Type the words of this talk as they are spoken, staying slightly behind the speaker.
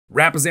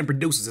Rappers and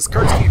producers, it's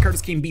Curtis King at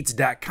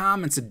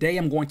CurtisKingBeats.com, and today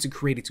I'm going to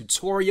create a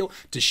tutorial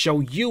to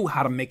show you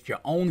how to make your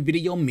own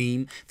video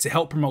meme to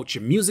help promote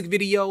your music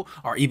video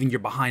or even your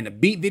behind the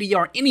beat video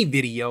or any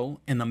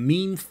video in the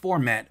meme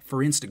format for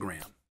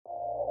Instagram.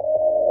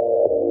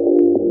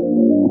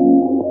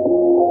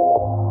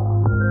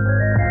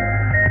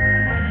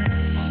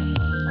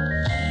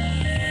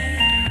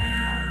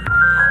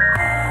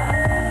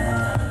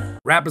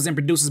 Rappers and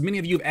producers, many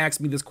of you have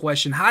asked me this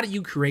question: how do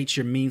you create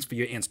your memes for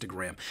your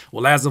Instagram?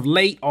 Well, as of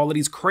late, all of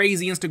these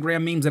crazy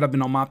Instagram memes that have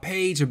been on my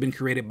page have been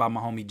created by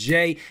my homie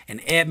Jay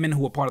and Edmund,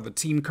 who are part of the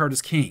team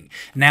Curtis King.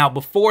 Now,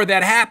 before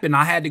that happened,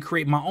 I had to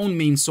create my own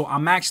memes, so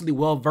I'm actually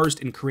well versed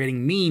in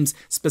creating memes,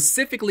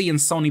 specifically in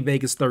Sony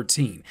Vegas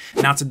 13.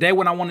 Now, today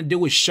what I want to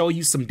do is show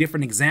you some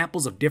different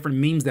examples of different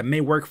memes that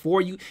may work for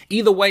you.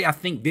 Either way, I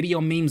think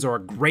video memes are a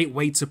great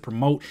way to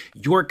promote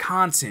your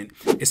content,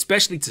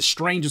 especially to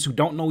strangers who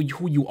don't know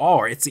who you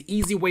are. It's an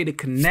easy way to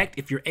connect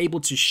if you're able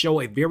to show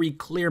a very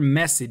clear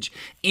message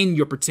in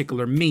your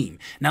particular meme.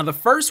 Now, the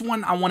first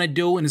one I want to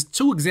do, and there's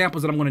two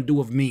examples that I'm going to do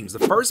of memes. The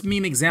first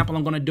meme example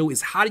I'm going to do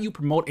is how do you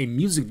promote a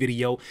music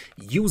video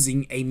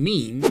using a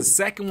meme. The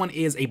second one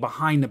is a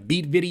behind the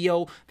beat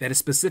video that is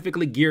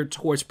specifically geared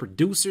towards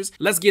producers.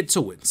 Let's get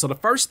to it. So the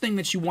first thing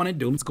that you want to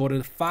do is go to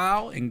the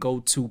file and go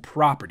to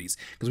properties,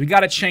 because we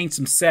got to change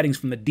some settings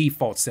from the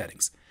default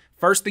settings.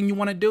 First thing you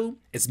want to do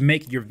is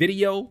make your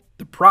video,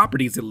 the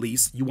properties at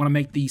least, you want to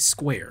make these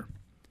square.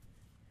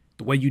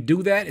 The way you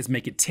do that is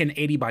make it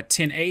 1080 by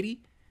 1080,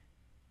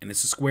 and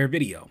it's a square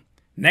video.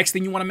 Next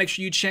thing you want to make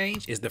sure you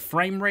change is the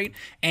frame rate,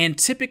 and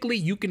typically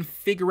you can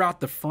figure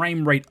out the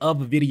frame rate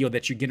of a video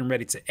that you're getting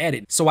ready to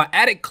edit. So I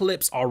added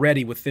clips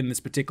already within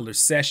this particular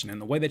session, and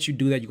the way that you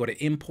do that, you go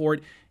to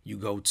import, you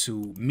go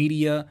to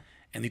media,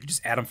 and you can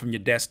just add them from your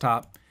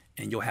desktop,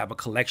 and you'll have a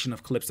collection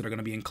of clips that are going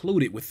to be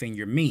included within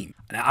your meme.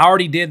 Now, I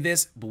already did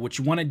this, but what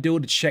you want to do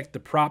to check the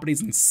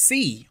properties and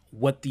see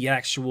what the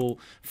actual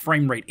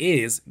frame rate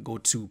is, go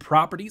to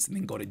properties and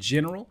then go to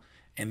general.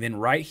 And then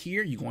right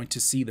here, you're going to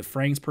see the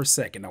frames per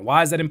second. Now,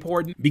 why is that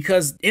important?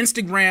 Because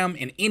Instagram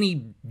and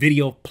any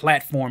video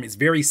platform is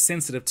very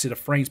sensitive to the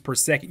frames per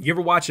second. You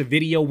ever watch a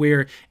video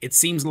where it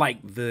seems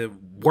like the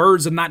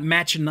words are not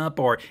matching up,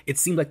 or it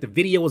seems like the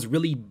video is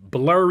really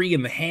blurry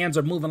and the hands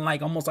are moving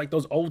like almost like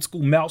those old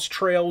school mouse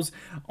trails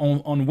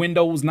on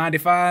Windows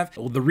 95?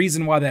 Well, the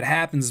reason why that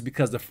happens is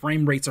because the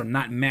frame rates are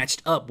not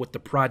matched up with the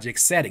project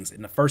settings.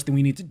 And the first thing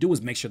we need to do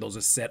is make sure those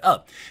are set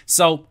up.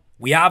 So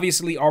we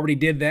obviously already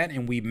did that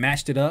and we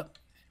matched it up.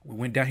 We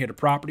went down here to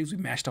properties, we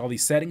matched all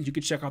these settings. You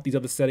can check out these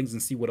other settings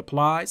and see what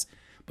applies.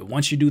 But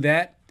once you do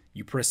that,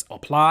 you press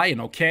apply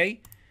and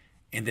okay.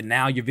 And then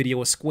now your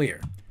video is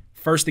square.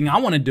 First thing I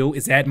want to do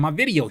is add my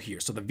video here.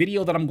 So the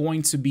video that I'm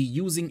going to be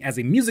using as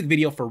a music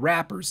video for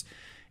rappers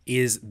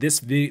is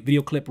this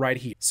video clip right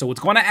here. So it's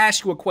going to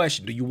ask you a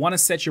question. Do you want to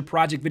set your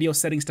project video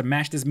settings to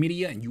match this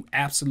media? And you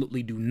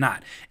absolutely do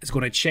not. It's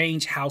going to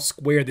change how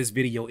square this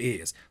video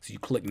is. So you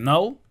click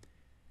no.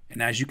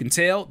 And as you can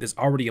tell, there's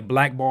already a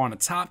black bar on the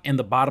top and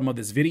the bottom of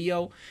this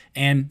video.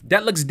 And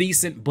that looks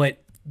decent,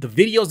 but the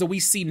videos that we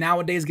see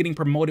nowadays getting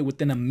promoted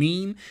within a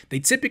meme,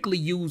 they typically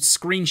use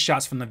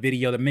screenshots from the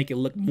video to make it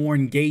look more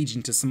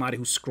engaging to somebody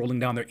who's scrolling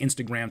down their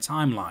Instagram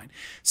timeline.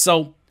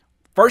 So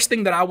first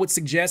thing that I would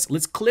suggest,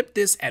 let's clip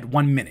this at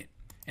 1 minute.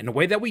 And the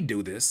way that we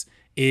do this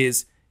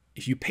is,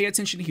 if you pay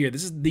attention here,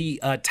 this is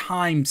the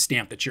time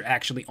stamp that you're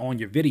actually on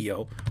your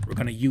video. We're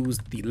going to use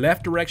the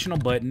left directional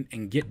button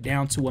and get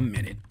down to a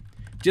minute,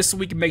 just so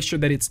we can make sure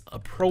that it's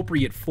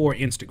appropriate for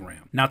Instagram.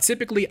 Now,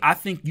 typically, I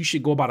think you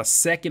should go about a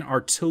second or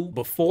two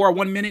before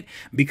 1 minute,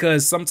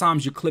 because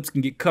sometimes your clips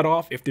can get cut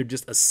off if they're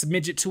just a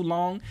smidget too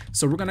long.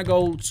 So we're gonna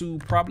go to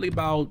probably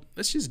about,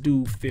 let's just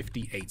do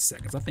 58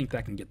 seconds. I think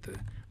that can get the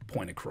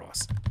point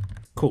across.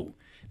 Cool.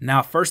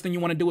 Now, first thing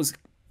you wanna do is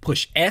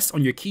push S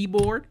on your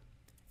keyboard,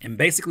 and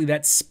basically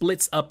that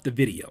splits up the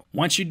video.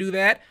 Once you do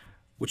that,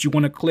 what you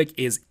wanna click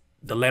is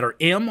the letter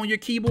M on your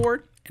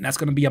keyboard, and that's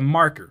gonna be a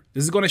marker.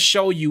 This is gonna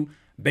show you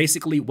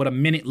basically what a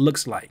minute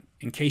looks like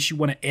in case you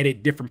want to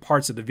edit different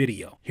parts of the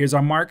video. Here's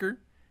our marker.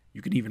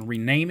 You can even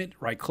rename it,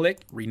 right click,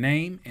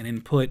 rename, and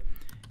then put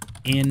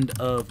end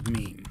of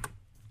meme.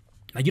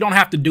 Now, you don't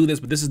have to do this,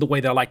 but this is the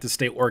way that I like to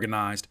stay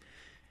organized.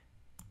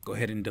 Go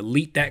ahead and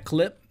delete that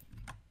clip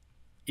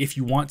if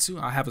you want to.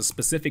 I have a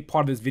specific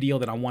part of this video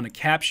that I want to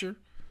capture.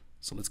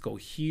 So let's go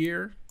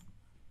here,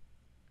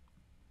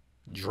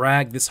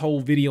 drag this whole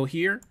video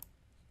here,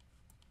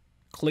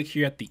 click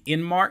here at the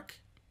end mark,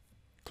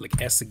 click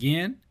S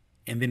again,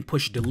 and then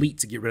push delete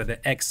to get rid of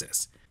the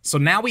excess. So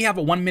now we have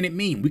a 1 minute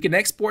meme. We can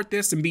export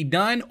this and be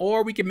done,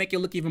 or we can make it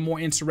look even more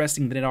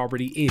interesting than it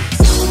already is.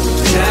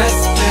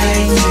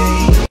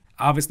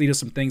 Obviously, there's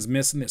some things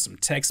missing. There's some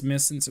text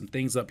missing, some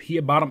things up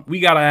here bottom. We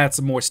got to add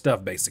some more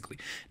stuff, basically.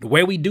 The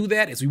way we do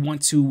that is we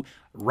want to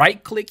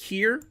right click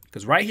here,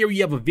 because right here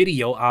you have a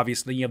video,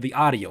 obviously you have the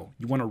audio.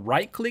 You want to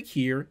right click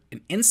here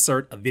and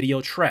insert a video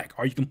track,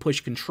 or you can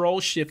push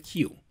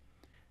Control-Shift-Q.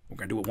 We're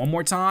going to do it one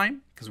more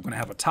time because we're going to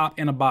have a top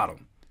and a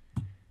bottom.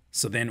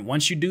 So then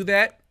once you do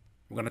that,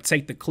 We're going to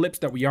take the clips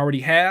that we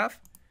already have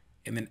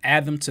and then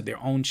add them to their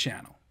own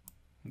channel.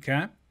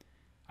 Okay.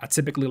 I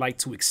typically like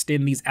to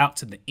extend these out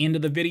to the end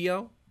of the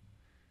video.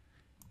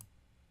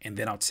 And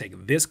then I'll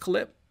take this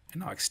clip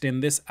and I'll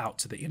extend this out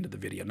to the end of the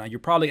video. Now you're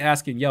probably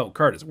asking, yo,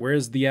 Curtis,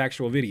 where's the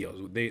actual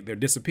videos? They're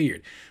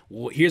disappeared.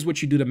 Well, here's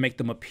what you do to make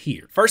them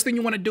appear. First thing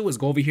you want to do is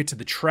go over here to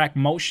the track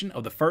motion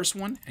of the first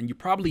one. And you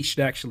probably should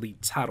actually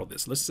title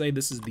this. Let's say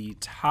this is the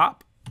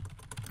top.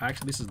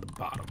 Actually, this is the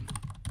bottom.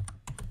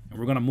 And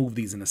we're going to move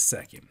these in a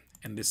second.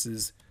 And this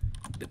is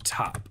the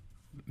top,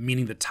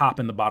 meaning the top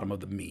and the bottom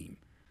of the meme.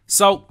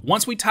 So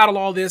once we title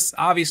all this,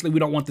 obviously we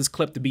don't want this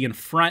clip to be in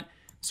front.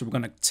 So we're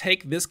going to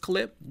take this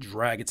clip,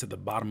 drag it to the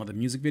bottom of the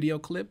music video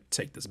clip,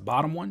 take this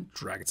bottom one,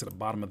 drag it to the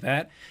bottom of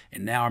that,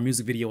 and now our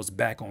music video is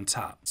back on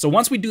top. So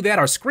once we do that,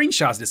 our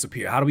screenshots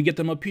disappear. How do we get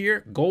them up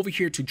here? Go over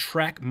here to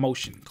track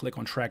motion, click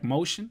on track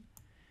motion.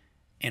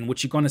 And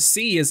what you're going to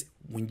see is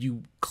when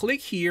you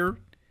click here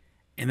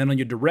and then on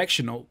your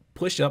directional,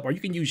 push up, or you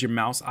can use your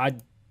mouse. I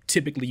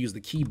typically use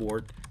the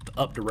keyboard, the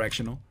up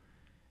directional.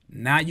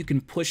 Now you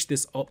can push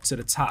this up to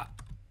the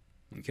top,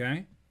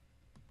 okay?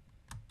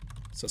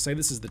 So say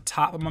this is the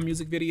top of my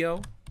music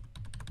video,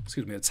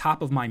 excuse me, the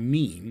top of my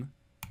meme.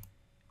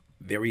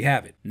 There we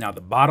have it. Now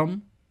the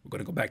bottom, we're going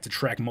to go back to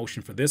track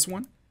motion for this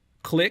one.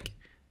 Click,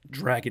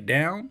 drag it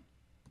down.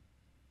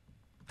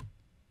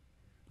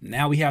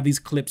 Now we have these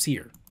clips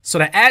here. So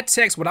to add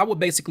text, what I would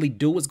basically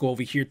do is go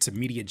over here to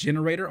media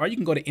generator, or you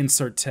can go to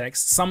insert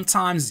text.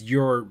 Sometimes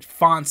your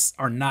fonts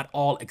are not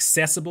all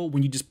accessible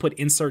when you just put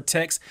insert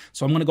text.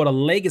 So I'm going to go to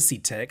legacy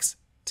text,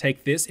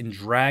 take this and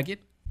drag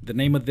it. The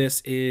name of this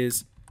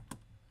is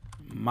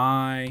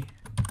My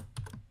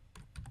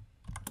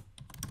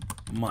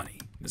Money.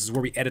 This is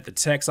where we edit the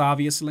text,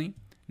 obviously.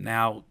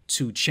 Now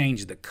to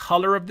change the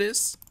color of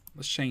this,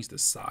 let's change the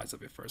size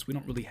of it first. We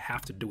don't really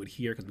have to do it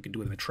here because we can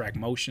do it in the track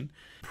motion.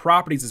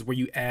 Properties is where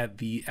you add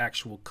the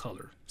actual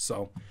color.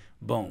 So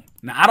boom.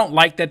 Now I don't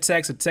like that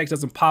text. The text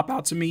doesn't pop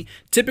out to me.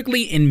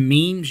 Typically in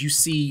memes, you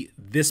see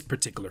this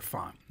particular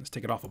font. Let's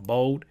take it off of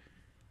bold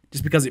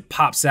just because it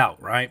pops out,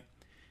 right?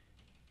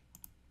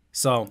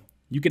 So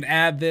you can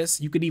add this.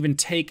 You could even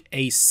take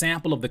a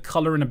sample of the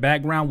color in the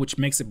background, which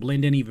makes it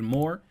blend in even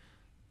more.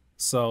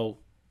 So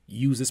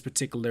use this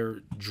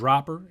particular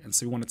dropper. And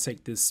so we want to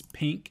take this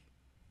pink,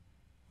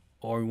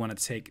 or we want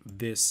to take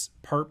this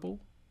purple.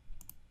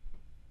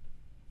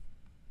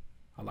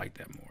 I like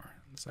that more.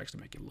 Let's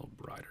actually make it a little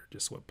brighter,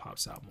 just so it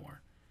pops out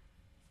more.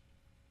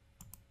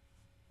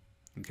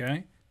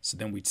 Okay. So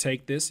then we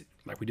take this,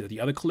 like we did the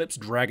other clips,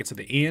 drag it to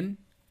the end,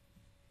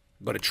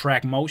 go to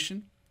track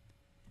motion.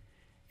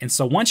 And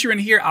so once you're in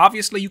here,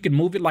 obviously you can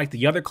move it like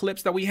the other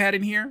clips that we had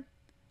in here,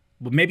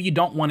 but maybe you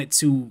don't want it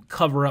to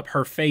cover up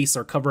her face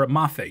or cover up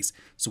my face.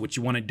 So what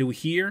you want to do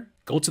here,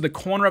 go to the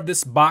corner of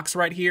this box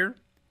right here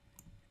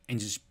and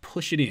just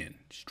push it in,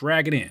 just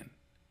drag it in.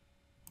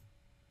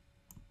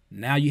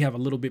 Now you have a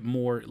little bit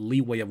more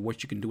leeway of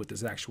what you can do with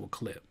this actual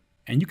clip.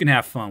 And you can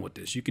have fun with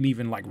this. You can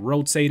even like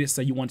rotate it.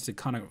 Say you want it to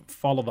kind of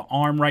follow the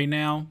arm right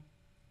now.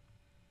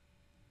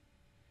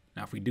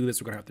 Now, if we do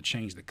this, we're going to have to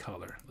change the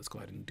color. Let's go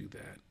ahead and do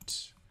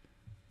that.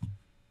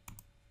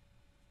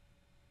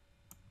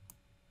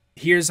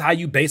 Here's how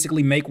you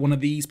basically make one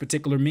of these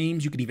particular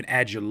memes. You can even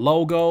add your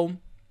logo.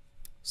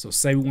 So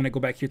say we want to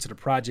go back here to the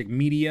project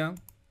media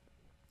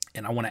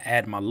and I want to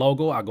add my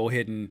logo. I'll go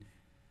ahead and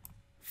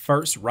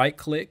first right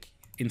click,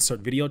 insert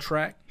video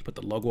track, put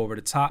the logo over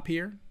the top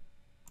here.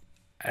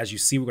 As you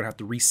see, we're going to have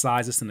to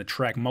resize this in the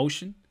track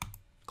motion.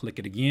 Click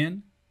it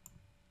again.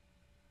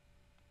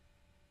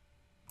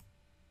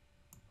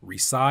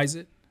 Resize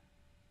it.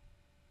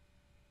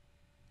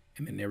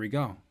 And then there we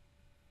go.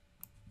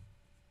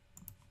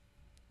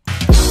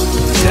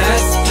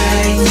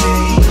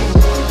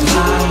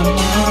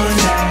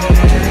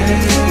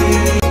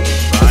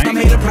 I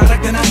made a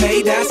product and I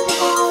made that.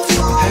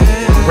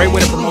 Great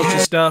way to promote your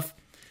stuff.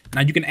 Now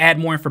you can add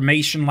more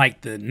information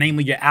like the name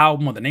of your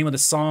album or the name of the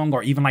song,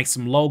 or even like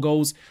some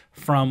logos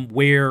from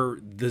where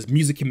the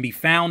music can be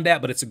found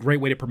at, but it's a great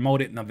way to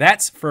promote it. Now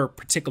that's for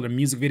particular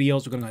music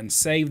videos. We're going to go ahead and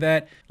save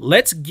that.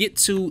 Let's get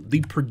to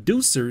the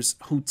producers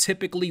who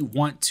typically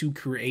want to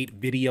create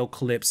video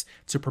clips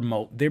to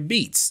promote their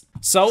beats.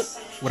 So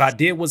what I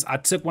did was I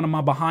took one of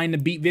my behind the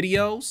beat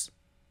videos.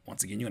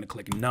 Once again, you're going to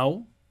click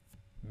no.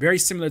 Very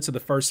similar to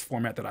the first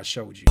format that I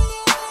showed you.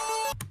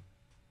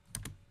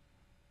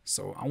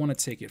 So I want to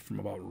take it from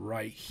about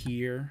right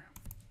here,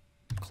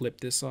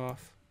 clip this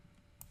off.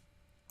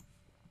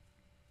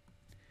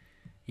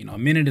 You know, a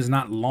minute is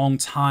not a long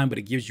time, but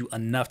it gives you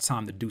enough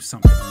time to do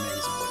something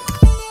amazing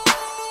with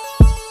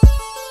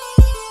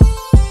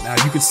it. Now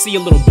you can see a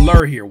little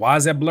blur here. Why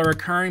is that blur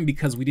occurring?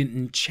 Because we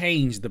didn't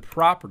change the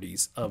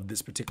properties of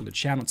this particular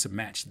channel to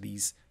match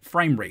these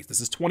frame rates. This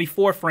is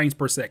 24 frames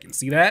per second.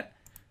 See that?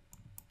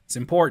 It's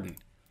important.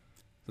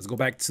 Let's go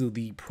back to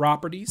the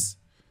properties.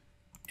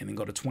 And then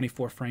go to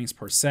 24 frames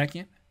per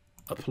second,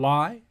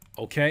 apply,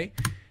 okay.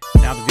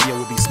 Now the video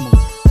will be smoother.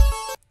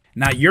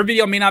 Now your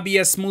video may not be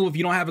as smooth if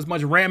you don't have as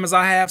much RAM as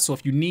I have. So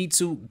if you need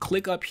to,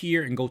 click up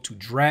here and go to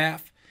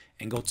draft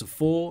and go to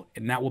full,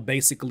 and that will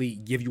basically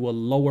give you a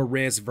lower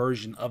res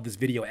version of this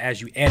video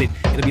as you edit.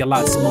 It'll be a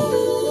lot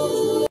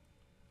smoother.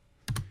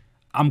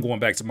 I'm going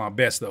back to my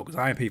best though, because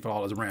I ain't paid for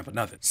all this RAM for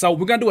nothing. So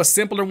we're gonna do a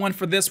simpler one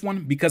for this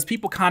one because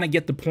people kind of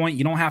get the point.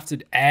 You don't have to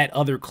add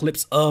other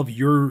clips of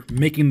your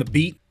making the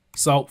beat.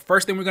 So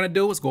first thing we're gonna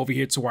do is go over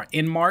here to our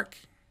end mark,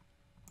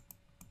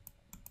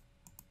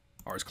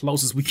 or as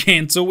close as we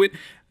can to it.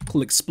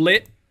 Click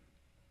split,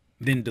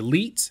 then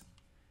delete.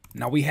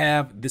 Now we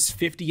have this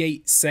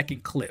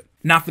 58-second clip.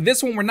 Now for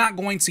this one, we're not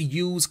going to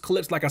use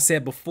clips like I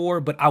said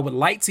before, but I would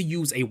like to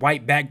use a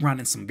white background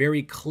and some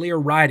very clear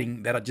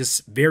writing that'll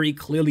just very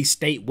clearly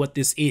state what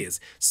this is.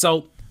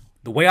 So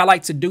the way I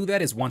like to do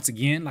that is, once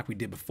again, like we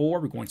did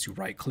before, we're going to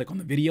right click on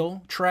the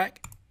video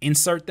track,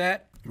 insert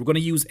that. We're going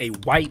to use a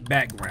white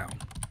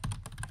background.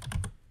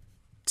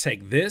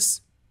 Take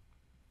this,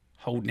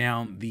 hold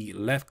down the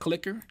left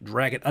clicker,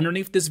 drag it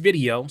underneath this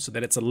video so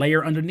that it's a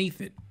layer underneath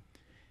it.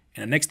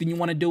 And the next thing you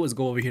want to do is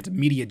go over here to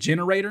media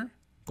generator,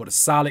 go to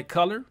solid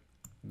color,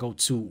 go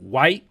to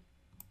white,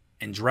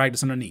 and drag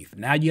this underneath.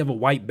 Now you have a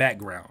white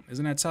background.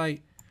 Isn't that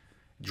tight?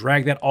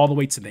 Drag that all the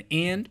way to the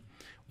end.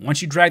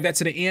 Once you drag that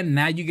to the end,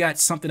 now you got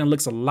something that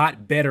looks a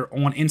lot better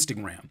on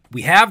Instagram.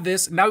 We have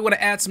this. Now we want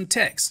to add some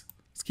text.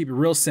 Let's keep it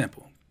real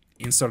simple.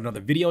 Insert another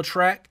video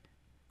track.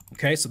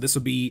 Okay, so this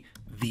will be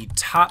the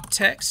top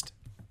text.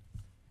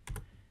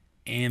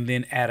 And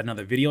then add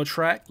another video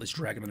track. Let's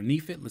drag it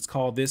underneath it. Let's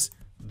call this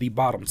the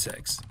bottom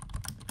text.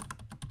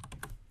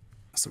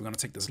 So we're going to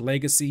take this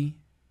legacy,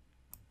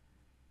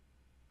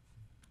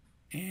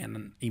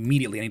 and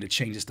immediately I need to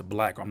change this to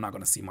black or I'm not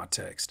going to see my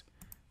text.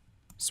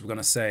 So we're going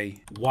to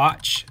say,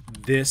 watch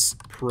this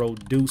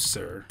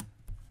producer.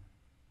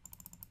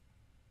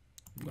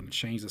 I'm going to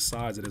change the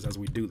size of this as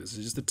we do this. This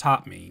is just the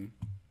top meme.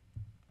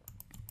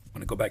 I'm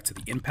going to go back to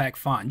the impact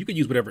font. You can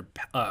use whatever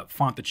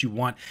font that you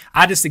want.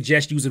 I just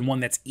suggest using one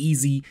that's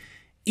easy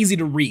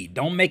to read.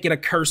 Don't make it a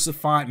cursive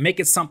font. Make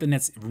it something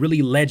that's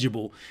really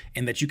legible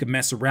and that you can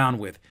mess around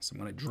with. So I'm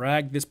going to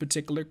drag this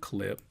particular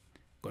clip,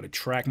 go to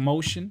track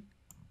motion,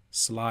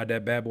 slide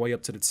that bad boy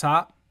up to the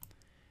top.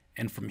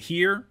 And from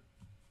here,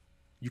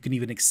 you can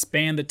even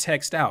expand the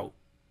text out.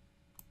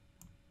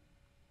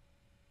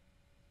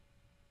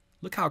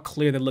 Look how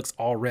clear that looks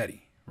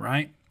already,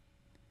 right?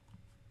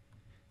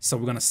 So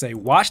we're going to say,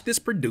 watch this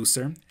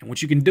producer. And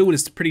what you can do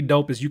is pretty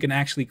dope is you can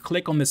actually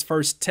click on this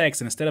first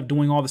text, and instead of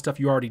doing all the stuff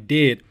you already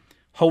did,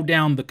 hold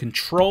down the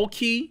control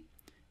key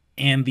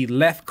and the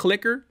left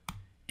clicker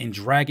and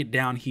drag it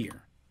down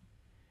here.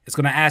 It's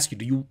going to ask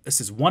you,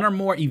 this is one or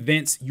more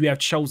events you have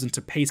chosen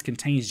to paste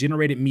contains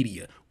generated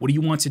media. What do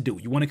you want to do?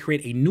 You want to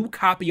create a new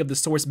copy of the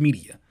source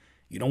media.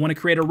 You don't want to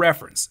create a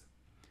reference.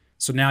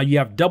 So now you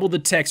have double the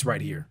text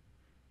right here.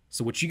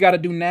 So what you got to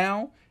do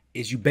now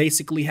is you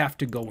basically have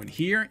to go in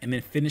here and then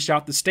finish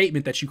out the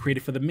statement that you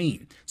created for the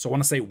meme. So I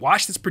want to say,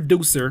 watch this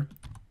producer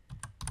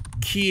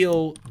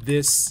kill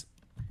this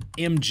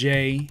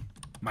MJ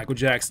Michael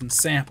Jackson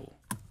sample.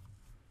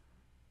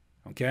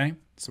 Okay,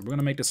 so we're going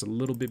to make this a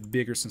little bit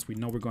bigger since we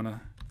know we're going to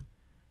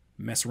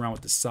mess around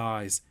with the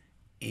size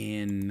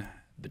in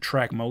the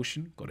track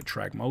motion. Go to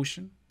track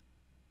motion.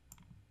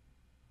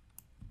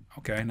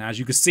 Okay, now as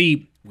you can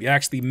see, we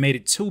actually made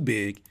it too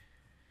big.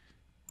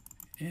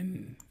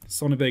 And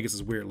Sony Vegas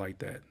is weird like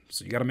that.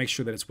 So you got to make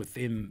sure that it's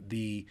within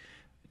the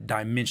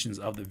dimensions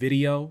of the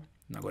video.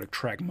 Now go to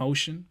track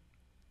motion,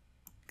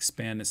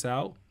 expand this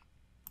out.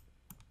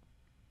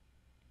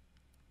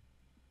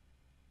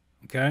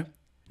 Okay.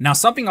 Now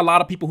something a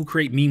lot of people who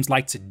create memes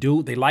like to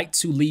do, they like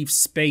to leave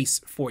space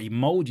for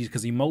emojis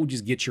because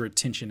emojis get your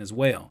attention as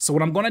well. So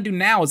what I'm going to do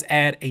now is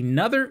add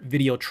another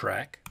video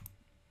track,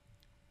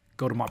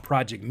 go to my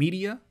project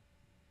media,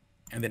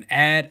 and then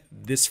add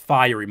this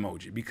fire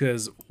emoji,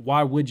 because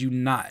why would you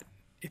not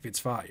if it's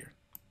fire?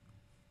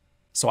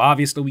 So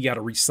obviously we got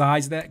to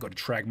resize that. Go to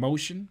track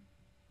motion.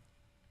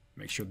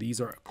 Make sure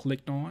these are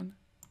clicked on.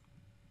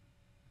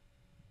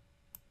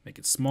 Make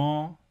it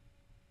small.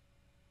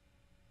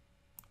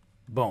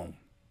 Boom.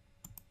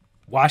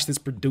 Watch this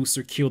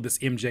producer kill this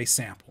MJ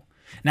sample.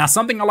 Now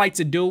something I like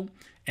to do,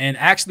 and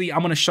actually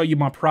I'm going to show you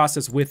my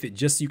process with it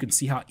just so you can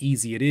see how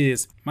easy it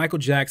is. Michael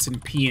Jackson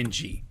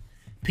PNG.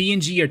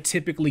 PNG are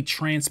typically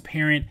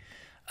transparent.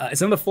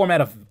 It's another format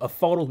of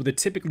photos, but they're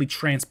typically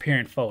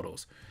transparent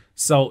photos.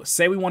 So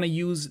say we want to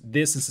use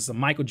this since it's a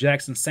Michael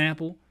Jackson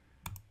sample.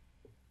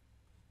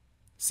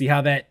 See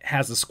how that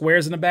has the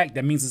squares in the back?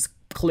 That means this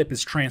clip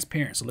is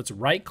transparent. So let's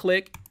right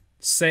click,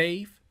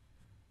 save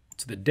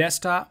to the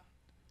desktop.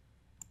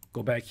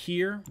 Go back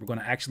here. We're going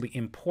to actually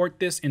import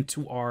this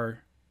into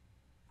our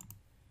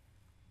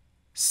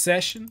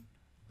session.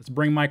 Let's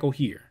bring Michael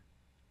here.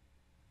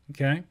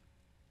 Okay.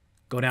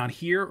 Go down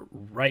here,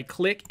 right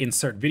click,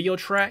 insert video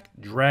track,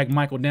 drag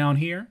Michael down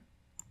here.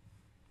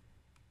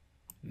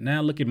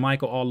 Now look at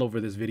Michael all over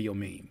this video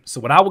meme.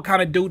 So what I would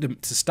kind of do to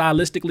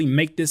stylistically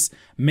make this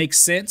make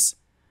sense,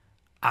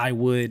 I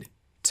would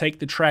take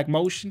the track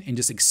motion and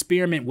just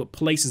experiment with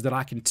places that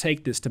I can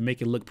take this to make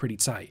it look pretty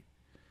tight,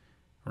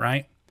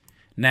 right?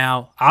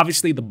 Now,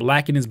 obviously the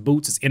black in his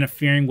boots is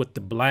interfering with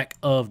the black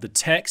of the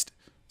text.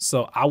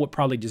 So I would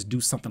probably just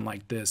do something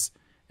like this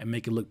and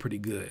make it look pretty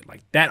good.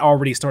 Like that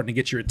already starting to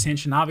get your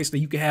attention. Obviously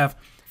you can have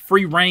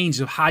free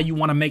range of how you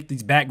want to make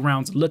these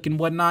backgrounds look and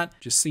whatnot.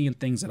 Just seeing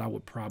things that I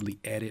would probably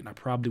edit. And I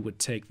probably would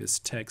take this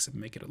text and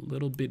make it a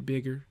little bit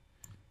bigger.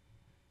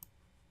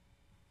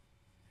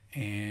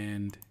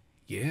 And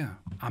yeah,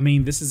 I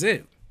mean, this is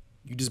it.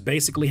 You just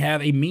basically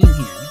have a meme here.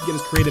 You can get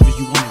as creative as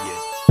you want to get.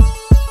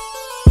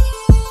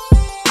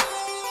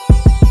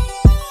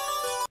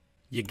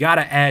 You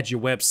gotta add your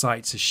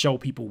website to show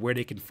people where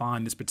they can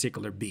find this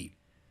particular beat.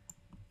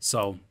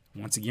 So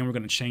once again, we're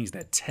gonna change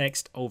that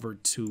text over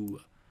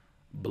to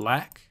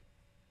black.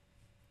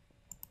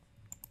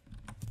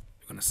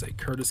 We're gonna say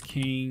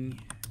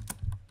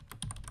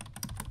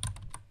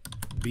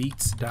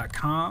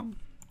CurtisKingBeats.com.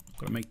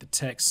 Gonna make the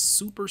text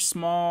super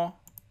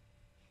small.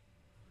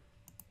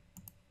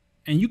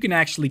 And you can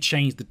actually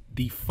change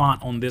the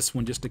font on this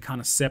one just to kind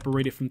of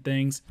separate it from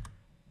things.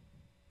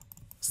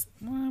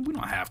 Well, we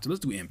don't have to.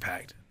 Let's do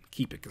impact.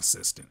 Keep it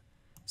consistent.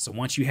 So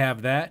once you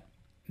have that,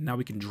 now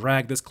we can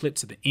drag this clip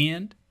to the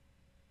end.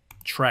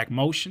 Track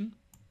motion.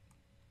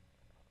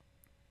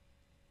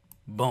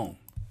 Boom.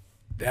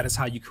 That is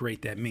how you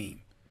create that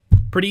meme.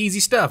 Pretty easy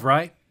stuff,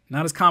 right?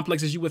 Not as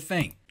complex as you would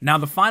think. Now,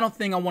 the final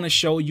thing I want to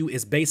show you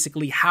is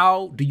basically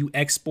how do you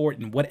export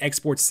and what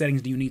export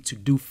settings do you need to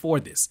do for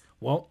this?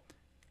 Well,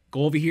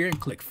 go over here and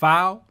click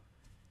File.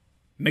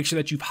 Make sure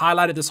that you've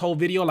highlighted this whole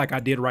video like I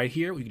did right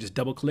here. You can just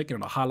double click and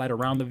it'll highlight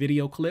around the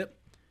video clip.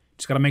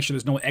 Just got to make sure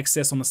there's no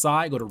excess on the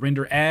side. Go to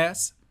Render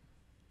As.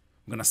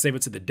 I'm going to save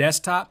it to the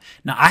desktop.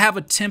 Now, I have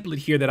a template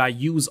here that I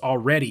use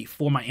already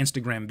for my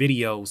Instagram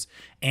videos,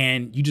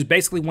 and you just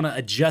basically want to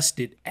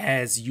adjust it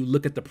as you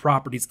look at the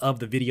properties of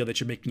the video that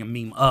you're making a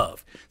meme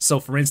of.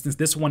 So, for instance,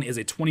 this one is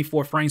a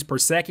 24 frames per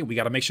second. We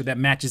got to make sure that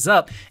matches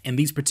up in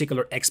these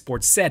particular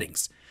export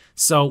settings.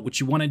 So what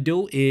you want to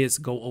do is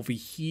go over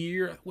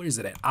here. Where is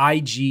it at?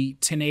 IG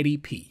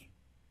 1080p.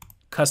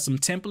 Custom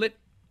template.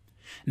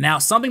 Now,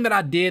 something that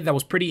I did that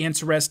was pretty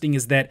interesting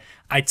is that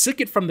I took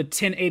it from the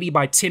 1080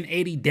 by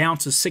 1080 down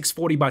to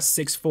 640 by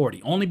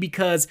 640, only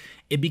because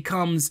it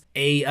becomes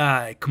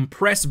a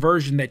compressed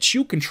version that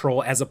you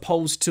control as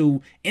opposed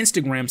to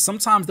Instagram.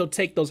 Sometimes they'll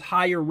take those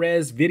higher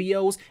res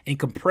videos and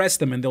compress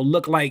them and they'll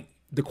look like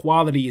the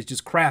quality is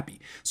just crappy.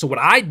 So what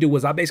I do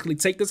is I basically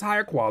take this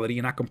higher quality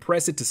and I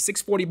compress it to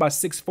 640 by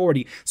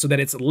 640 so that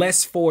it's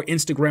less for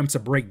Instagram to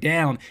break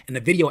down and the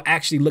video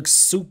actually looks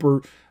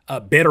super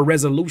better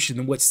resolution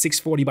than what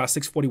 640 by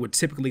 640 would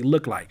typically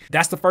look like.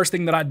 That's the first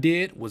thing that I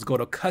did was go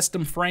to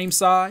custom frame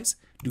size,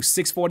 do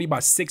 640 by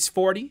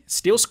 640,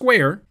 still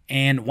square.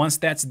 And once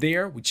that's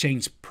there, we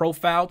change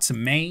profile to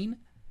main.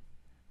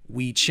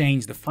 We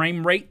change the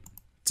frame rate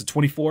to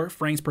 24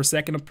 frames per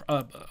second,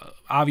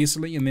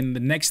 obviously. And then the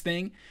next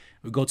thing,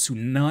 we go to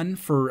none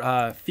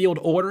for field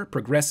order,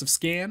 progressive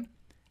scan.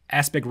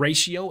 Aspect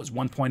ratio is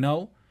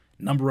 1.0.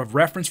 Number of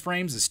reference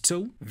frames is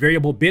 2.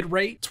 Variable bit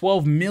rate,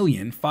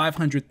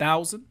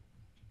 12,500,000.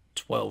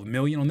 12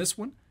 million on this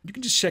one. You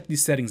can just check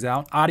these settings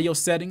out. Audio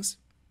settings.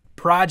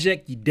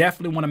 Project, you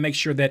definitely want to make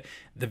sure that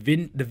the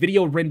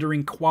video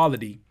rendering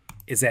quality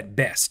is at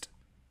best.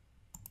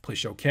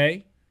 Push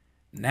OK.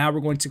 Now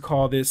we're going to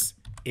call this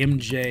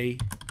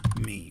MJ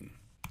meme.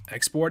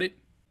 Export it.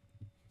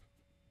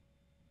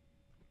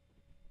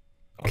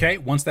 Okay,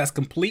 once that's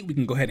complete, we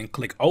can go ahead and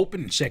click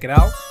open and check it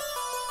out.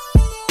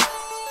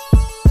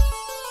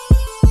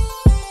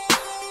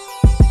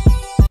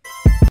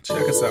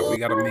 Check us out, we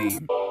got a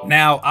meme.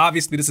 Now,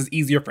 obviously this is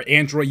easier for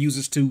Android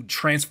users to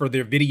transfer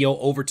their video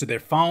over to their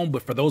phone,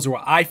 but for those who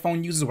are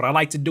iPhone users, what I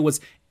like to do is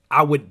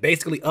I would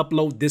basically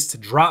upload this to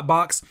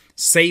Dropbox,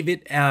 save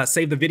it,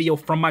 save the video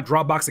from my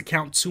Dropbox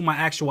account to my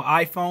actual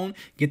iPhone,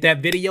 get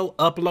that video,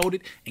 upload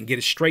it, and get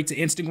it straight to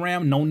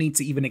Instagram. No need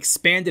to even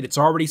expand it. It's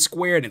already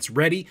squared and it's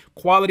ready.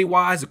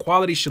 Quality-wise, the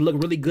quality should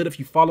look really good if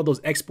you follow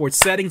those export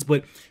settings,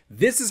 but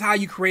this is how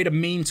you create a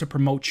meme to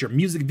promote your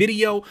music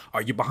video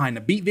or your behind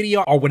the beat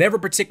video or whatever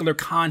particular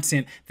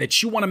content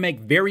that you want to make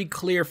very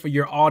clear for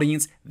your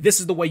audience. This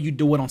is the way you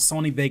do it on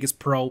Sony Vegas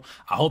Pro.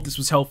 I hope this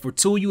was helpful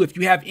to you. If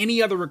you have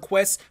any other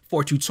requests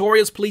for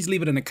tutorials, please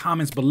leave it in the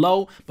comments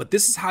below. But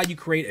this is how you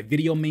create a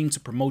video meme to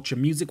promote your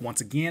music. Once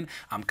again,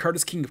 I'm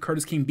Curtis King of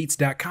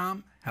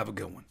CurtisKingBeats.com. Have a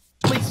good one.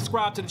 Please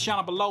subscribe to the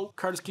channel below,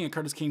 Curtis King of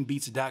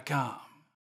CurtisKingBeats.com.